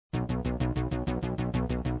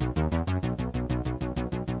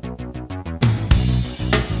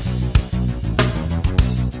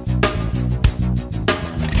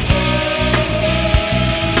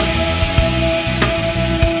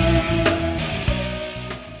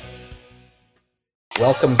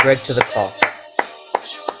Welcome Greg to the call.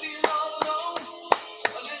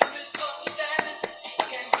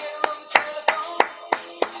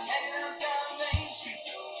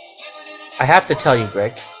 I have to tell you,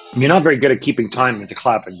 Greg. You're not very good at keeping time with the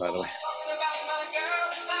clapping, by the way.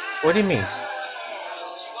 What do you mean?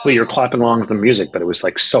 Well, you're clapping along with the music, but it was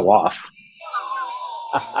like so off.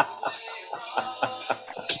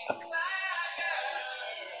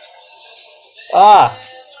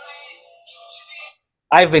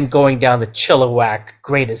 I've been going down the Chilliwack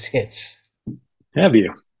greatest hits. Have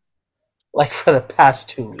you? Like for the past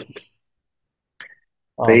 2 weeks.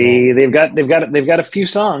 They've got a few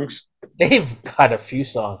songs. They've got a few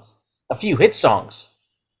songs. A few hit songs.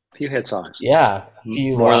 A few hit songs. Yeah. A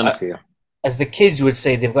few more than a few. As the kids would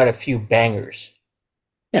say, they've got a few bangers.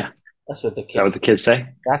 Yeah. That's what the kids Is that what the kids say?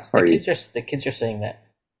 The kids are saying that.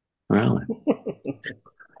 Really?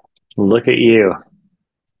 Look at you.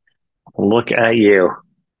 Look at you.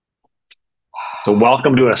 So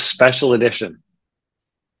welcome to a special edition.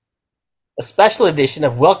 A special edition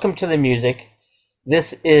of Welcome to the Music.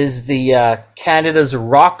 This is the Canada's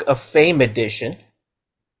Rock of Fame edition.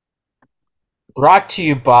 Brought to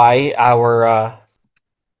you by our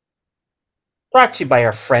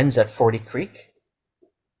friends at 40 Creek.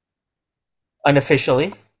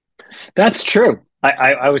 Unofficially. That's true.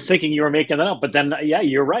 I was thinking you were making that up, but then yeah,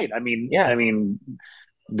 you're right. I mean,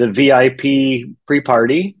 the VIP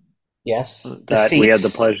pre-party. Yes. That we had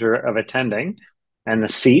the pleasure of attending, and the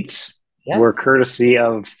seats were courtesy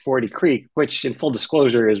of 40 Creek, which in full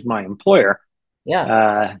disclosure is my employer.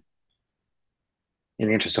 Yeah. In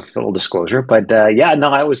the interest of full disclosure. But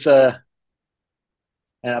I was and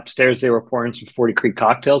upstairs they were pouring some 40 Creek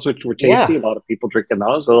cocktails, which were tasty. A lot of people drinking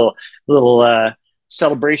those. A little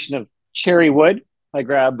celebration of cherry wood. I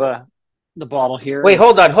grab the bottle here. Wait,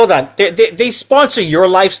 hold on. They sponsor your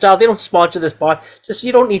lifestyle. They don't sponsor this pod. Just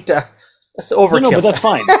you don't need to. That's overkill. No, but that's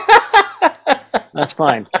fine. That's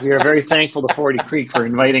fine. We are very thankful to 40 Creek for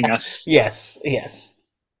inviting us. Yes.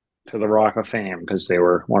 To the Rock of Fame because they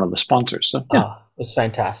were one of the sponsors. So it was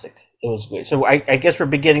fantastic. It was great. So I guess we're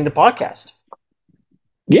beginning the podcast.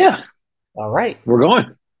 Yeah. All right. We're going.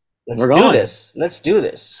 Let's do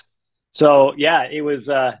this. So yeah, it was.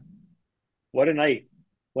 What a night!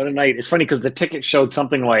 What a night! It's funny because the ticket showed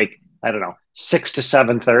something like 6 to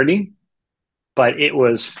 7:30, but it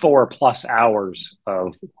was 4+ hours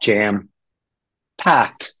of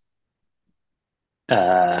jam-packed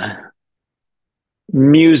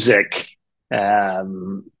music,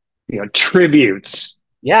 tributes,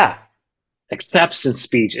 acceptance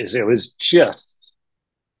speeches. It was just,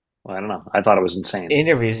 I don't know. I thought it was insane.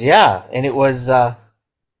 Interviews, and it was.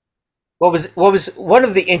 What was one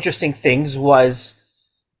of the interesting things was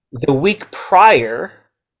the week prior,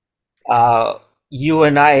 you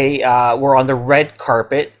and I were on the red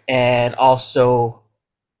carpet and also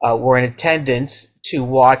were in attendance to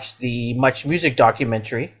watch the Much Music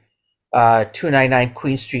documentary, 299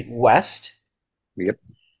 Queen Street West. Yep.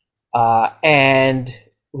 And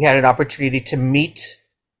we had an opportunity to meet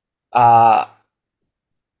a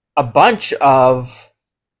bunch of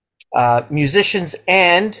musicians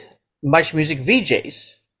and Much Music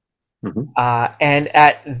VJs. Mm-hmm. And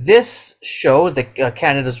at this show, the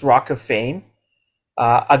Canada's Rock of Fame,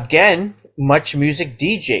 again, Much Music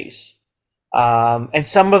DJs. And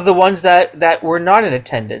some of the ones that were not in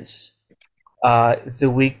attendance the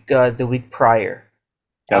week prior.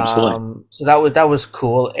 Absolutely. So that was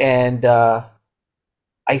cool. And I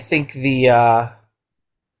think the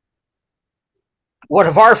one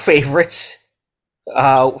of our favorites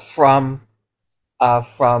from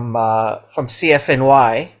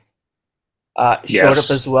CFNY showed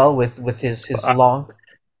up as well with his long.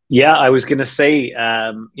 Yeah, I was going to say,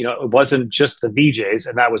 it wasn't just the VJs,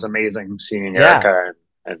 and that was amazing seeing Erica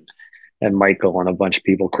and Michael and a bunch of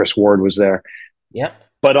people. Chris Ward was there. Yeah.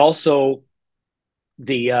 But also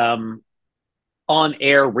the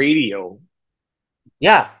on-air radio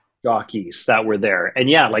jockeys that were there. And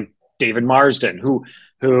like David Marsden, who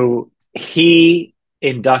he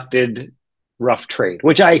inducted Rough Trade,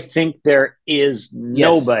 which I think there is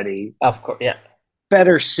nobody of course,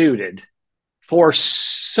 better suited for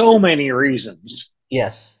so many reasons.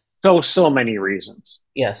 Yes. So many reasons.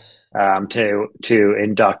 Yes. To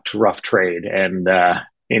induct Rough Trade. And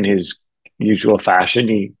in his usual fashion,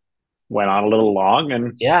 he went on a little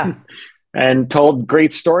long and told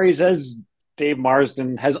great stories as Dave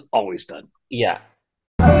Marsden has always done. Yeah.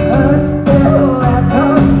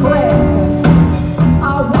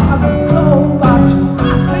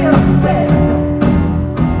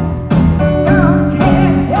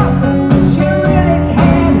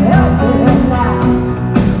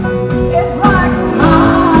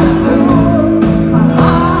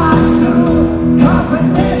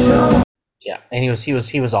 he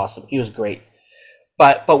was awesome. He was great.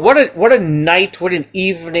 But what a night, what an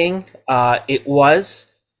evening it was.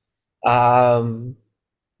 We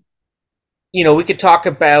could talk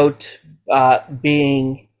about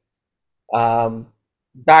being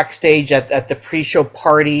backstage at the pre-show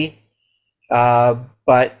party,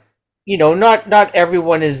 but not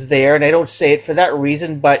everyone is there, and I don't say it for that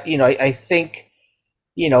reason. But I think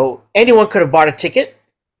anyone could have bought a ticket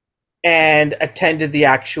and attended the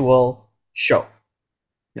actual show.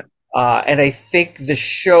 Yeah. And I think the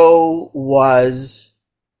show was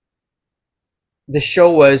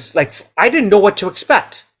like, I didn't know what to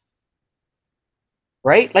expect.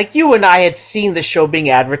 Right? Like, you and I had seen the show being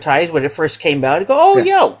advertised when it first came out. I go, oh,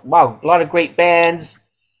 yeah, wow, a lot of great bands.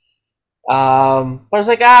 But I was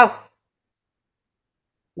like,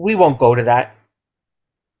 we won't go to that.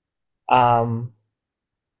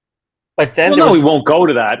 But then we won't go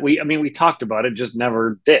to that. We talked about it, just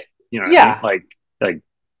never did. Yeah. I mean? Like.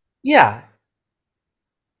 Yeah.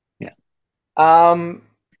 Yeah.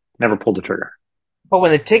 Never pulled the trigger. But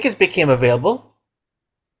when the tickets became available,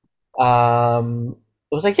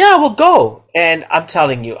 it was like, yeah, we'll go. And I'm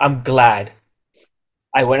telling you, I'm glad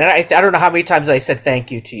I went. And I don't know how many times I said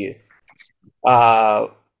thank you to you.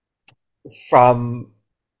 From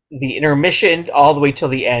the intermission all the way till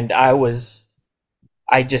the end, I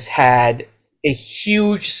just had a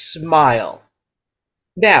huge smile.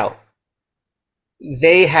 Now,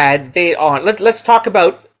 let's talk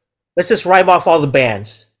about, let's just rhyme off all the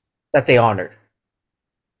bands that they honored.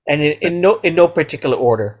 And in no particular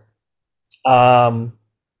order.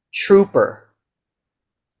 Trooper,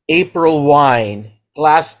 April Wine,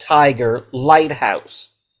 Glass Tiger, Lighthouse,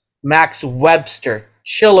 Max Webster,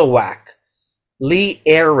 Chilliwack, Lee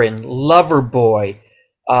Aaron, Loverboy.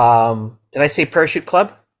 Did I say Parachute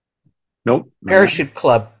Club? Nope. Parachute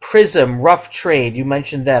Club, Prism, Rough Trade. You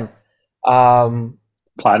mentioned them. Platinum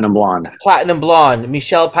Blonde,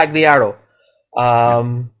 Michelle Pagliaro.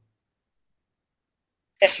 And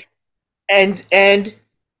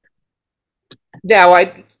now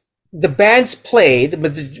the bands played.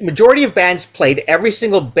 The majority of bands played. Every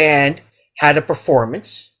single band had a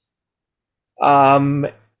performance.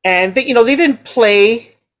 And they didn't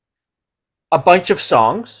play a bunch of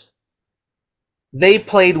songs. They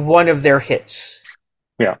played one of their hits.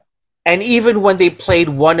 Yeah. And even when they played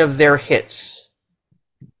one of their hits,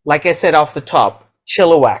 like I said off the top,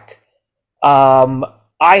 Chilliwack,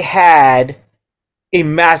 I had a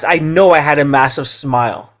massive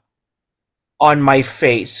smile on my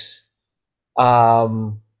face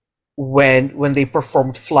when they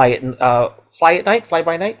performed Fly at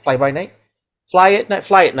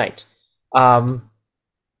Night.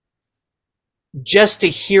 Just to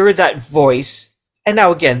hear that voice. And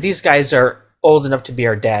now again, these guys are old enough to be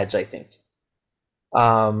our dads, I think.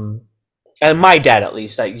 And my dad, at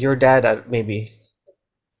least. Your dad, maybe.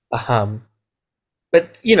 But,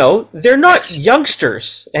 they're not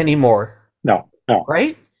youngsters anymore. No.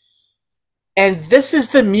 Right? And this is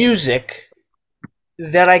the music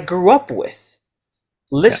that I grew up with.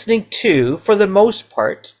 Listening to, for the most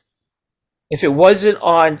part. If it wasn't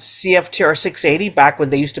on CFTR 680, back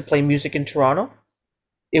when they used to play music in Toronto,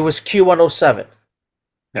 it was Q107.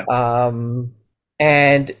 Yeah.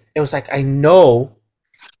 And it was like, I know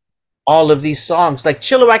all of these songs. Like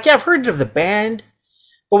Chilliwack, I've heard of the band.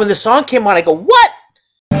 But when the song came on, I go, what?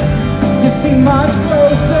 You seem much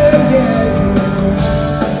closer,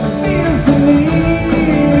 yeah. Feels to me,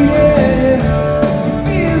 yeah.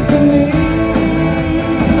 Feels to me.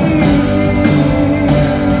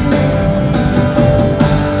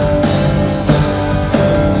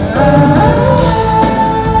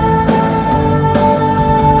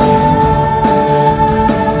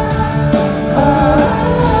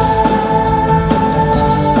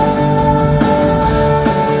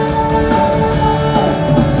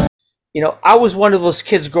 I was one of those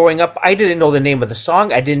kids growing up. I didn't know the name of the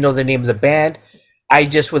song. I didn't know the name of the band.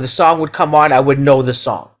 When the song would come on, I would know the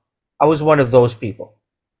song. I was one of those people.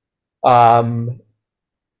 And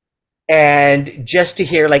just to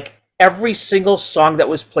hear, like, every single song that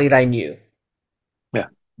was played, I knew. Yeah.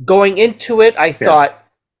 Going into it, I thought,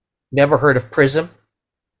 never heard of Prism.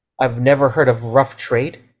 I've never heard of Rough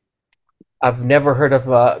Trade. I've never heard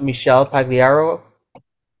of Michelle Pagliaro.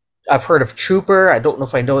 I've heard of Trooper. I don't know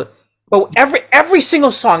if I know it. But every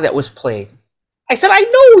single song that was played, I said, I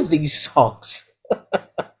know these songs.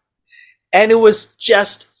 And it was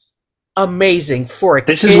just amazing for a kid.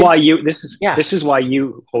 This is why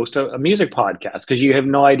you host a music podcast, because you have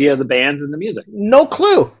no idea the bands and the music. No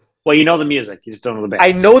clue. Well, you know the music, you just don't know the bands.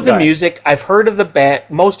 I know the music. I've heard of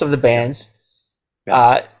most of the bands.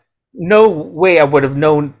 Yeah. No way I would have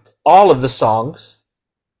known all of the songs,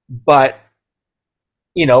 but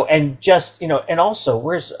and just and also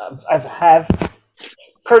I've have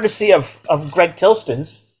courtesy of Greg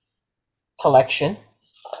Tilston's collection.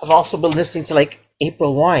 I've also been listening to like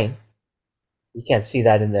April Wine. You can't see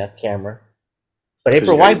that in the camera, but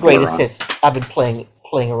April Wine greatest hits I've been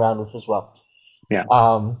playing around with as well. Yeah.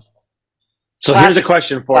 So here's a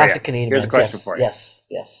question for you. Classic Canadian. Here's a question for you.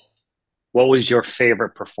 Yes. What was your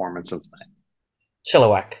favorite performance of the night?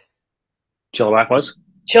 Chilliwack. Chilliwack was?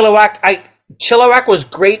 Chilliwack was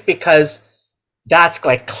great because that's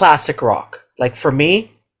like classic rock. Like for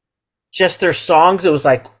me, just their songs, it was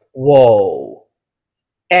like, whoa.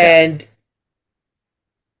 And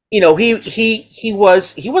he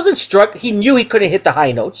wasn't struck. He knew he couldn't hit the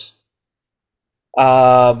high notes.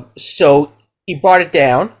 So he brought it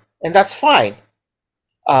down, and that's fine.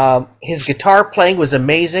 His guitar playing was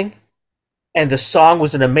amazing, and the song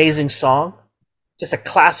was an amazing song. Just a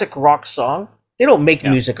classic rock song. They don't make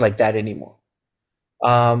music like that anymore.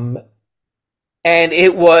 And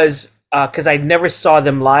it was because I never saw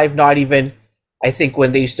them live, not even, I think,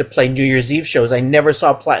 when they used to play New Year's Eve shows. I never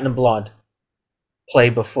saw Platinum Blonde play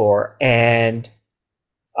before. And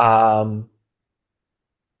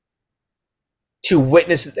to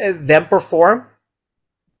witness them perform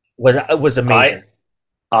was amazing.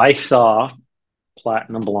 I saw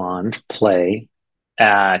Platinum Blonde play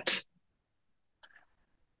at,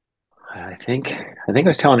 I think I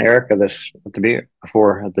was telling Erica this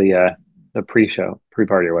before the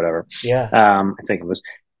pre-party or whatever. Yeah. I think it was.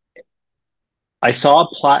 I saw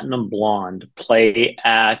Platinum Blonde play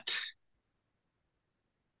at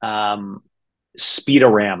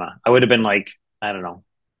Speedorama. I would have been like, I don't know,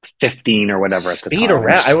 15 or whatever at the time.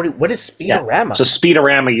 Speedorama. What is Speedorama? Yeah. So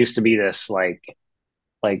Speedorama used to be this like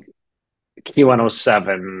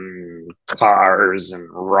Q107 cars and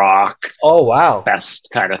rock. Oh, wow. Best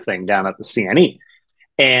kind of thing down at the CNE.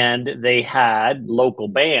 And they had local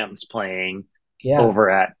bands playing over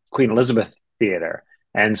at Queen Elizabeth Theatre.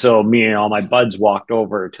 And so me and all my buds walked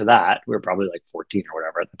over to that. We were probably like 14 or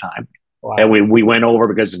whatever at the time. Wow. And we went over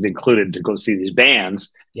because it included to go see these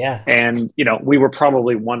bands. Yeah. And, we were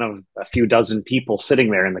probably one of a few dozen people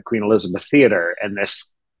sitting there in the Queen Elizabeth Theatre. And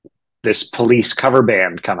this Police cover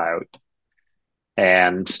band come out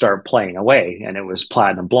and start playing away. And it was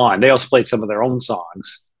Platinum Blonde. They also played some of their own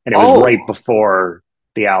songs. And it was right before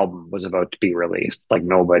the album was about to be released. Like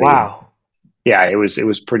nobody. Wow. Yeah, it was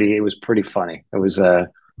pretty funny. It was and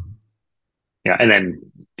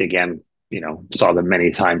then again, saw them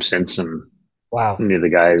many times since, and knew the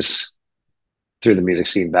guys through the music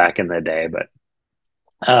scene back in the day. But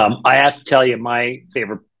I have to tell you, my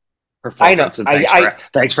favorite performance. I know.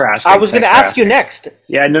 Thanks for asking. I was going to ask you next.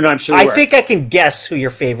 Yeah, no, I'm sure. I think I can guess who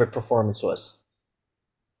your favorite performance was.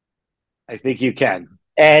 I think you can.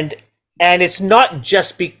 And it's not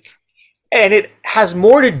just and it has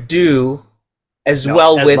more to do as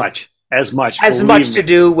much to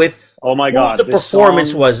do with oh my God, who the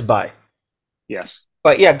performance was by. Yes.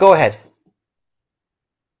 But yeah, go ahead.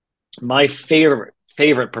 My favorite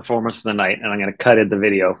performance of the night, and I'm going to cut in the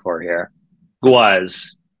video for here,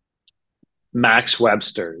 was Max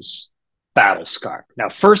Webster's Battle Scar. Now,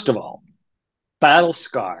 first of all, Battle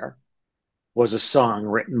Scar was a song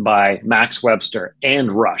written by Max Webster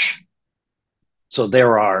and Rush. So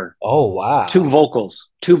there are two vocals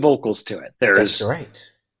to it. There's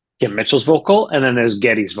Kim Mitchell's vocal, and then there's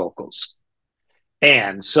Geddy's vocals.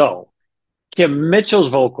 And so Kim Mitchell's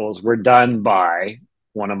vocals were done by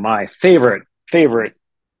one of my favorite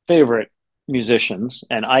musicians,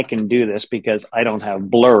 and I can do this because I don't have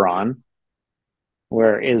Blur on.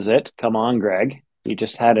 Where is it? Come on, Greg. You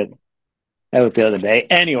just had it out the other day.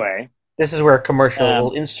 Anyway. This is where a commercial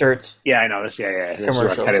will insert. Yeah, I know this. Yeah. This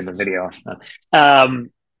commercial. Is where I cut in the video.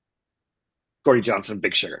 Gordie Johnson,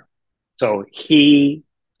 Big Sugar. So he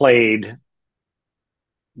played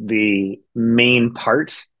the main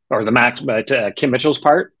part, or the Kim Mitchell's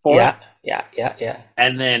part for it. Yeah.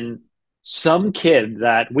 And then some kid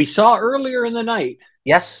that we saw earlier in the night.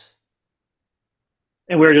 Yes.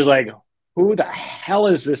 And we were just like, who the hell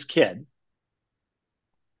is this kid?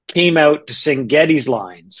 Came out to sing Geddy's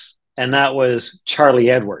lines. And that was Charlie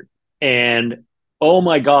Edward. And oh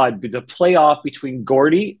my God, the playoff between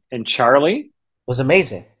Gordie and Charlie was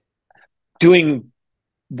amazing. Doing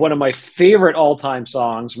one of my favorite all-time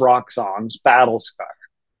songs, rock songs, Battle Scar.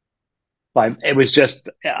 It was just,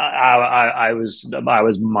 my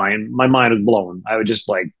mind was blown. I was just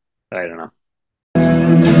like, I don't know.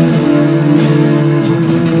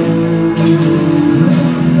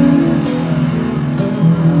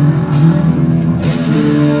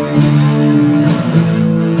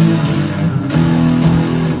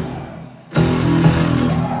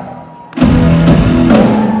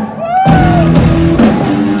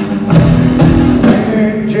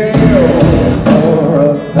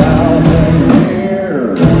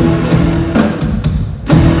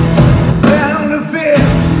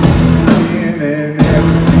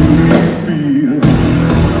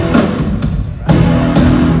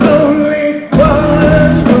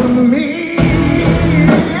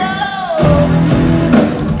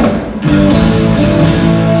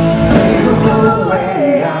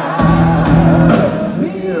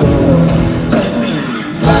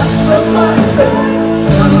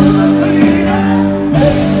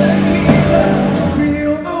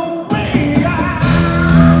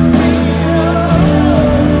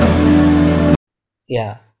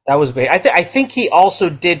 That was great. I think he also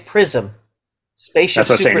did Prism, Spaceship That's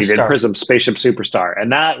what I'm saying. He did Superstar. Prism, Spaceship Superstar,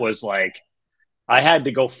 and that was like, I had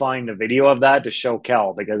to go find a video of that to show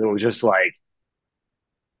Kel because it was just like,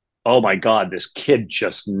 oh my god, this kid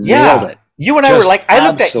just nailed it. You and I were Just like, I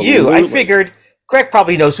looked at you. I absolutely. figured Greg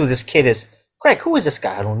probably knows who this kid is. Greg, who is this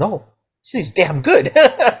guy? I don't know. He's damn good.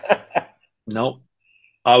 Nope.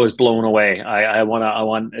 I was blown away. I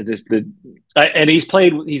want this. And he's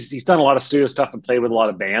played. He's done a lot of studio stuff and played with a lot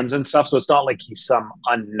of bands and stuff. So it's not like he's some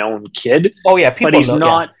unknown kid. Oh yeah, people. But he's know,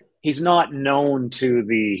 not. Yeah. He's not known to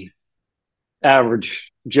the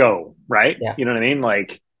average Joe, right? Yeah. You know what I mean?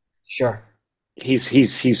 Like, sure.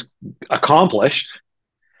 He's accomplished.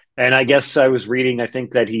 And I guess I was reading. I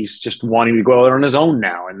think that he's just wanting to go out on his own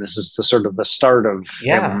now, and this is the sort of the start of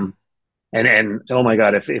him. And oh my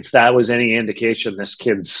god, if that was any indication, this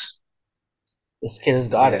kid has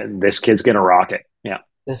got it. This kid's gonna rock it. Yeah.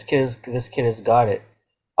 This kid has got it.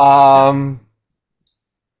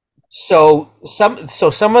 So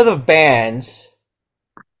some of the bands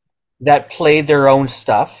that played their own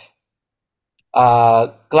stuff,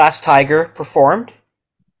 Glass Tiger performed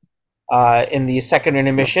in the second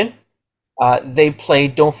intermission. They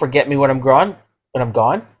played "Don't Forget Me When I'm Gone."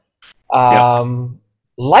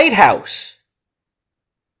 Lighthouse.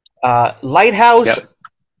 Yep.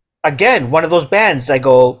 Again, one of those bands. I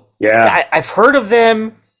go, I've heard of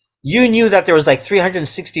them. You knew that there was like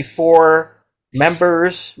 364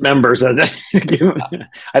 members. I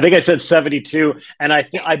think I said 72, and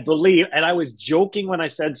I believe, and I was joking when I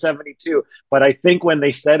said 72, but I think when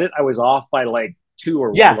they said it, I was off by like 2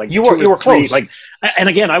 or like you were close. Like, and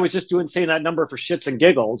again, I was just saying that number for shits and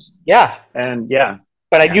giggles. Yeah, and yeah.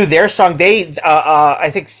 But I knew their song. They,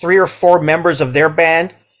 I think 3 or 4 members of their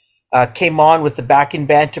band came on with the backing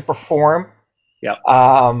band to perform. Yeah.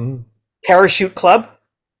 Parachute Club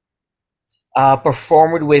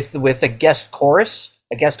performed with a guest chorus,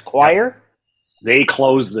 a guest choir. They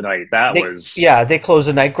closed the night. They closed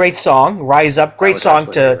the night. Great song, Rise Up. Great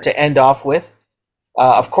song to end off with.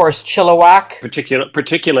 Of course, Chilliwack.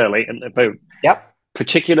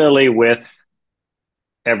 Particularly with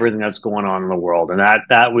everything that's going on in the world, and that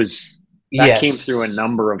came through a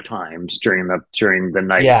number of times during the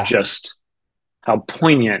night. Yeah. Just how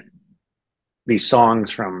poignant these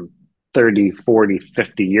songs from 30, 40,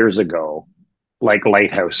 50 years ago, like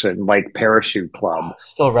Lighthouse and like Parachute Club,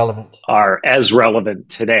 still relevant, are as relevant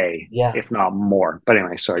today, yeah, if not more. But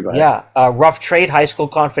anyway, sorry, go ahead. Yeah, Rough Trade, High School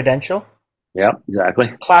Confidential. Yeah,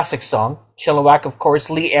 exactly. Classic song. Chilliwack, of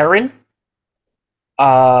course. Lee Aaron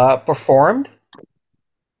performed.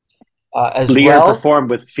 Lee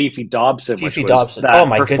performed with Fifi Dobson. Oh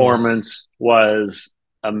my performance was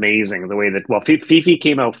amazing. The way that Fifi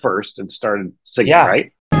came out first and started singing,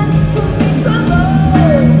 right?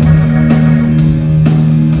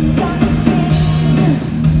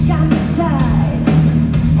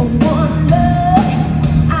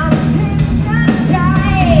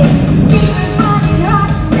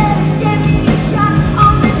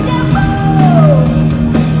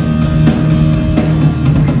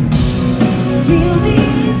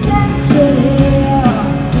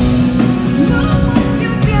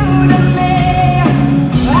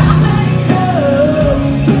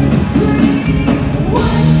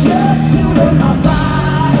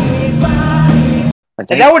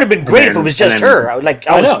 And that would have been great if it was just her. I was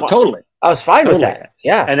fine with that.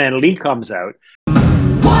 Yeah. And then Lee comes out.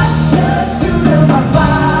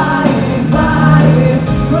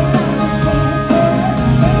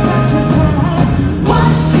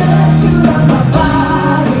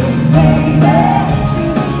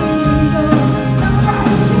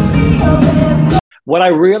 What I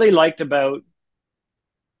really liked about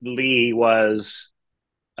Lee was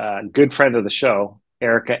a good friend of the show,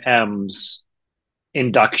 Erica M's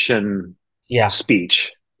induction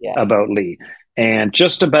speech about Lee, and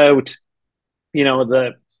just about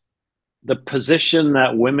the position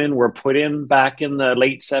that women were put in back in the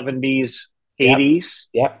late 70s, 80s.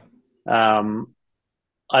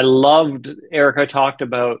 I loved Erica talked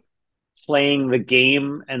about playing the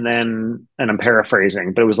game and I'm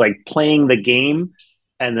paraphrasing, but it was like playing the game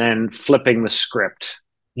and then flipping the script.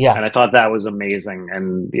 Yeah. And I thought that was amazing.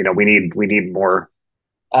 And we need more.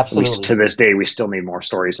 Absolutely. To this day, we still need more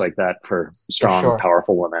stories like that for strong,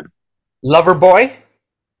 powerful women. Loverboy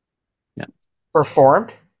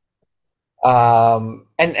performed.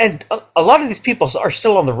 And a lot of these people are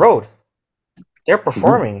still on the road. They're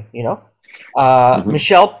performing,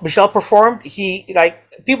 Michelle performed. He,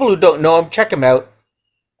 like, people who don't know him, check him out.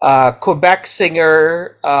 Quebec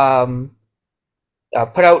singer,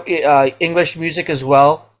 put out English music as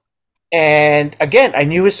well. And again, I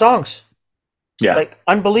knew his songs. Yeah. Like,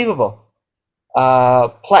 unbelievable.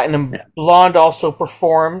 Platinum Blonde also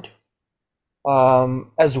performed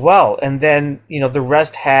as well. And then, the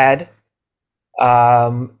rest had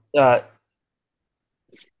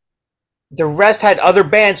the rest had other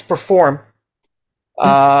bands perform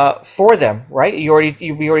for them, right? We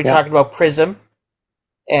already talked about Prism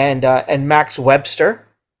and Max Webster.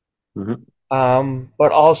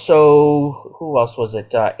 But also, who else was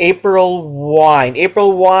it? April Wine.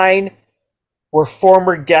 April Wine were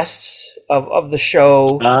former guests of the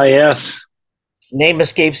show. Yes. Name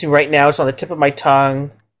escapes me right now. It's on the tip of my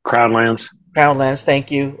tongue. Crownlands. Crownlands,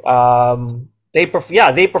 thank you. They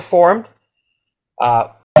performed.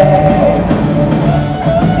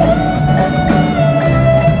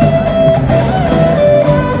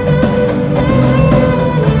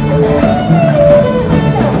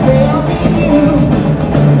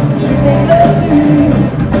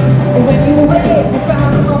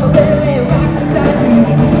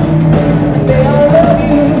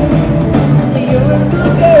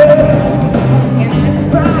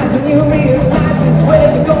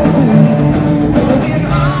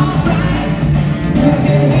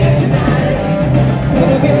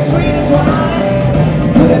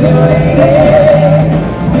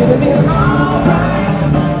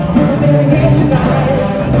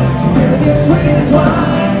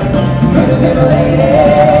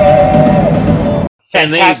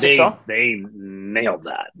 Fantastic song. They nailed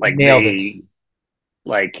that. Like nailed it.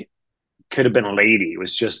 Like could have been a lady. It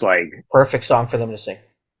was just like perfect song for them to sing.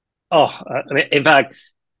 Oh, in fact,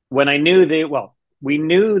 when I knew we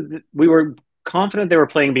knew we were confident they were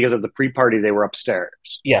playing because of the pre-party. They were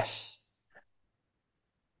upstairs. Yes.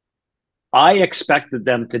 I expected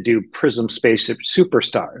them to do Prism Spaceship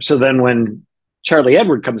Superstar. So then when Charlie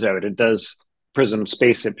Edward comes out and does Prism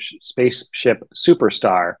Spaceship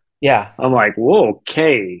Superstar, yeah, I'm like, whoa,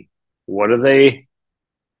 okay, what are they?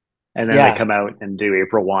 And then they come out and do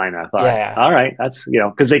April Wine. I thought, all right, that's,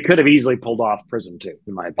 because they could have easily pulled off Prism too,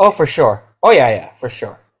 in my opinion. Oh, for sure. Oh, yeah, for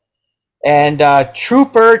sure. And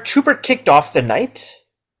Trooper kicked off the night,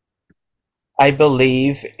 I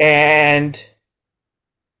believe, and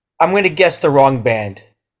I'm going to guess the wrong band.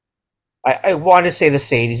 I want to say the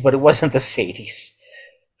Sadies, but it wasn't the Sadies.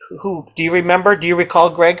 Who do you remember? Do you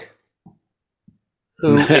recall, Greg?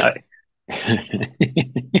 Who?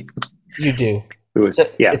 You do.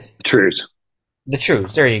 The Trues. The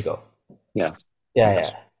Trues. There you go. Yeah. Yeah.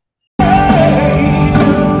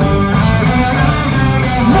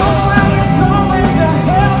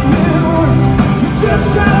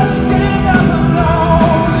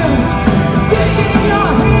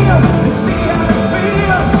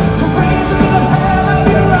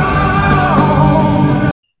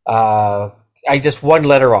 I just one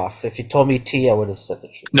letter off. If you told me T, I would have said the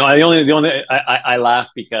Trues. No, the only I laugh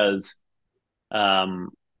because our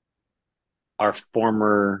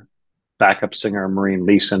former backup singer Maureen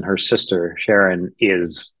Leeson, her sister Sharon,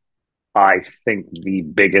 is, I think, the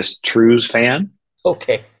biggest Trues fan.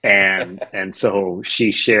 Okay. And so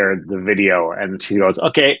she shared the video, and she goes,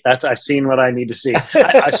 "Okay, I've seen what I need to see."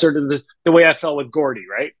 I sort of the way I felt with Gordy,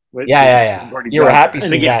 right? Yeah. You were happy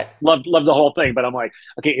seeing that. Loved the whole thing, but I'm like,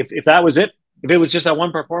 okay, if that was it, if it was just that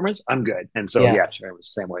one performance, I'm good. And so Sharon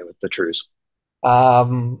was the same way with the Trues.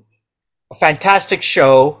 A fantastic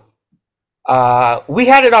show. We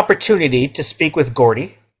had an opportunity to speak with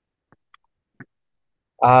Gordy.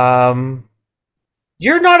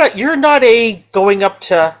 You're not a going up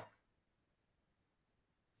to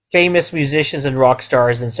famous musicians and rock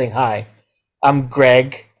stars and saying hi. I'm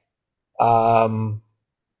Greg.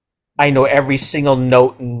 I know every single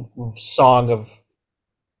note and song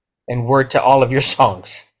and word to all of your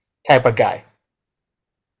songs type of guy.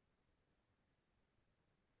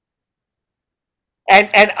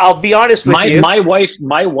 And I'll be honest with you. My wife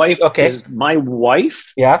okay. is my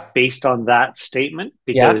wife. Yeah. Based on that statement,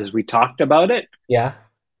 because we talked about it. Yeah.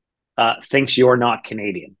 Thinks you're not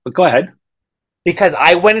Canadian. But go ahead. Because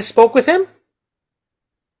I went and spoke with him?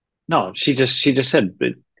 No, she just said,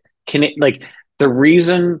 but like the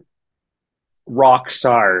reason rock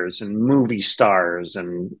stars and movie stars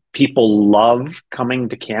and people love coming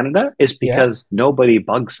to Canada is because nobody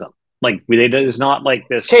bugs them. Like, it's not like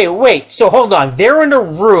this. Okay, wait. So hold on. They're in a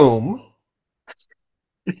room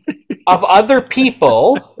of other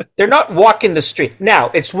people. They're not walking the street. Now,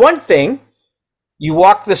 it's one thing. You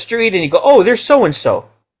walk the street and you go, oh, there's so-and-so.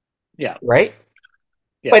 Yeah. Right?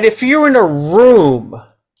 Yeah. But if you're in a room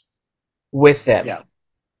with them.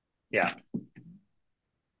 Yeah.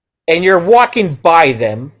 And you're walking by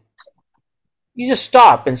them, you just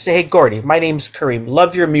stop and say, hey, Gordy, my name's Kareem.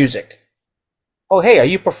 Love your music. Oh, hey, are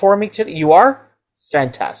you performing today? You are?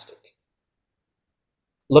 Fantastic.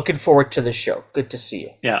 Looking forward to the show. Good to see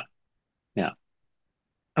you. Yeah. Yeah.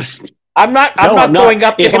 I'm not going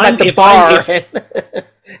up to him at the bar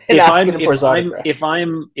and asking him for his autograph. If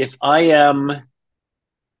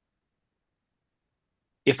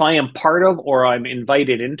I am part of, or I'm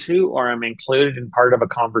invited into, or I'm included in part of a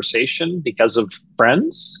conversation because of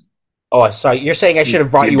friends. Oh, sorry. You're saying I should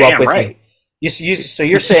have brought you up with me. So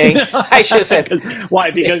you're saying I should have said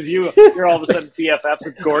why? Because you're all of a sudden BFF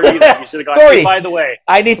with Gordy. You should have gone. Gordy, hey, by the way,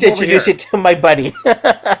 I need to introduce you to my buddy,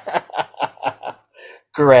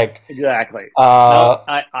 Greg. Exactly. No,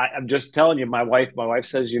 I'm just telling you. My wife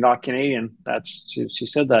says you're not Canadian. She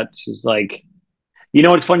said that. She's like, you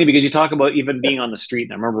know, it's funny because you talk about even being on the street.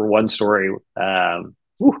 And I remember one story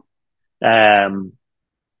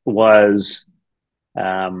was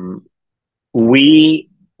we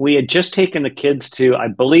had just taken the kids to, I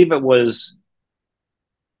believe it wasn't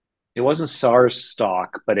SARS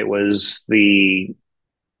but it was the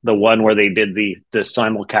one where they did the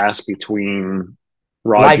simulcast between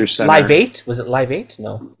Rogers Center. Live 8? Was it Live 8?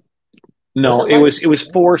 No, it was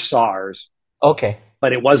for SARS. Okay.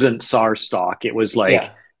 But it wasn't SARS stock. It was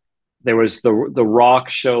like there was the Rock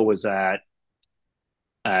show was at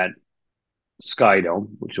Skydome,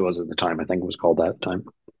 which was at the time, I think it was called that time.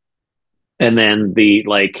 And then the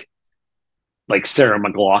like Sarah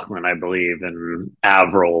McLachlan, I believe, and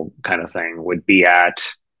Avril kind of thing would be at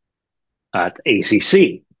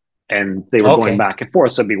ACC, and they were going back and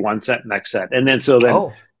forth. So it'd be one set, next set, and then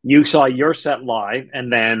you saw your set live,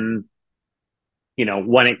 and then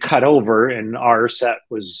when it cut over and our set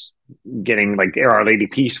was getting like Our Lady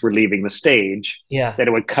Peace were leaving the stage, that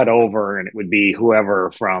it would cut over and it would be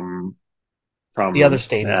whoever from the other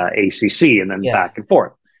stadium, ACC, and then back and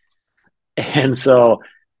forth. And so,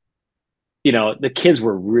 the kids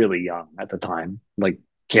were really young at the time. Like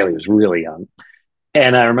Kaylee was really young.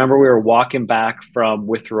 And I remember we were walking back from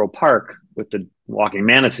Withrow Park with the walking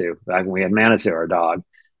Manitou, back when we had Manitou, our dog.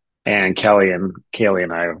 And Kelly and Kaylee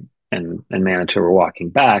and I and Manitou were walking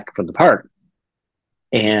back from the park.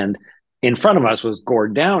 And in front of us was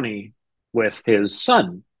Gord Downey with his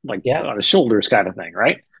son, on his shoulders kind of thing,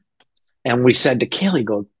 right? And we said to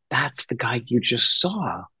Kaylee, that's the guy you just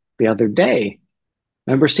saw the other day.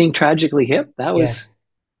 Remember seeing Tragically Hip? That's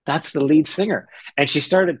the lead singer. And she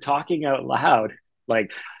started talking out loud,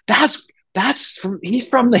 like, he's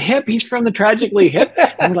from the Hip, he's from the Tragically Hip.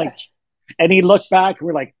 And we're like, and he looked back, and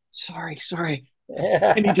we're like, sorry.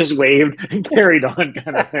 And he just waved and carried on,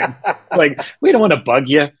 kind of thing. Like, we don't want to bug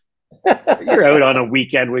you. You're out on a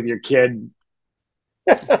weekend with your kid.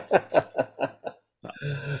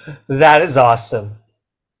 That is awesome.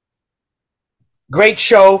 Great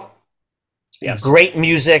show. Yes. Great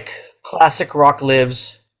music. Classic rock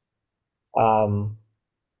lives.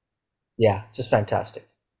 Just fantastic.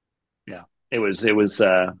 Yeah. It was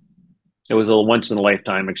a once in a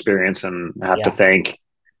lifetime experience, and I have to thank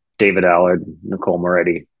David Allard, Nicole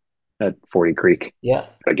Moretti at 40 Creek. Yeah.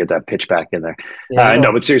 I get that pitch back in there.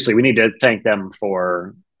 No, but seriously, we need to thank them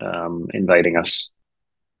for inviting us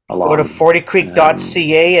along. Go to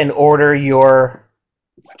 40creek.ca and order your...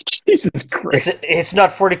 Jesus Christ. It's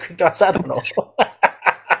not 40creek. I don't know.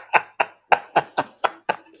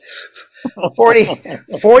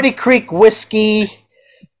 40 Creek Whiskey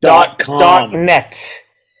 .net. .com.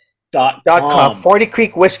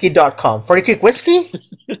 40creekwhiskey.com.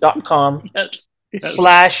 40creekwhiskey.com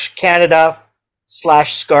 / Canada /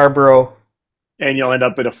 Scarborough. And you'll end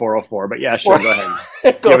up at a 404. But yeah, sure, go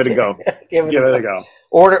ahead. Give it a go. Give it a go.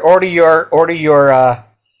 Order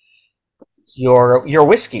your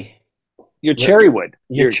whiskey. Your Cherrywood.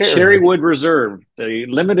 Your Cherrywood Reserve. The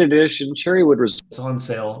limited edition Cherrywood Reserve. It's on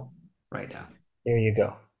sale right now. There you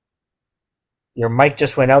go. Your mic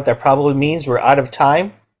just went out. That probably means we're out of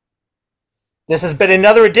time. This has been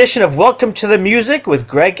another edition of Welcome to the Music with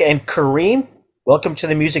Greg and Kareem. Welcome to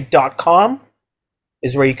the music.com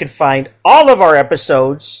is where you can find all of our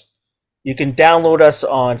episodes. You can download us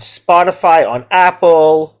on Spotify, on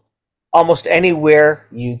Apple, almost anywhere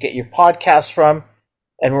you get your podcasts from.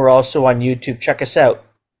 And we're also on YouTube. Check us out.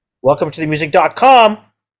 Welcome to the music.com.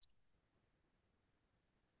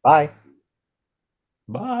 Bye.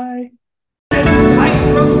 Bye.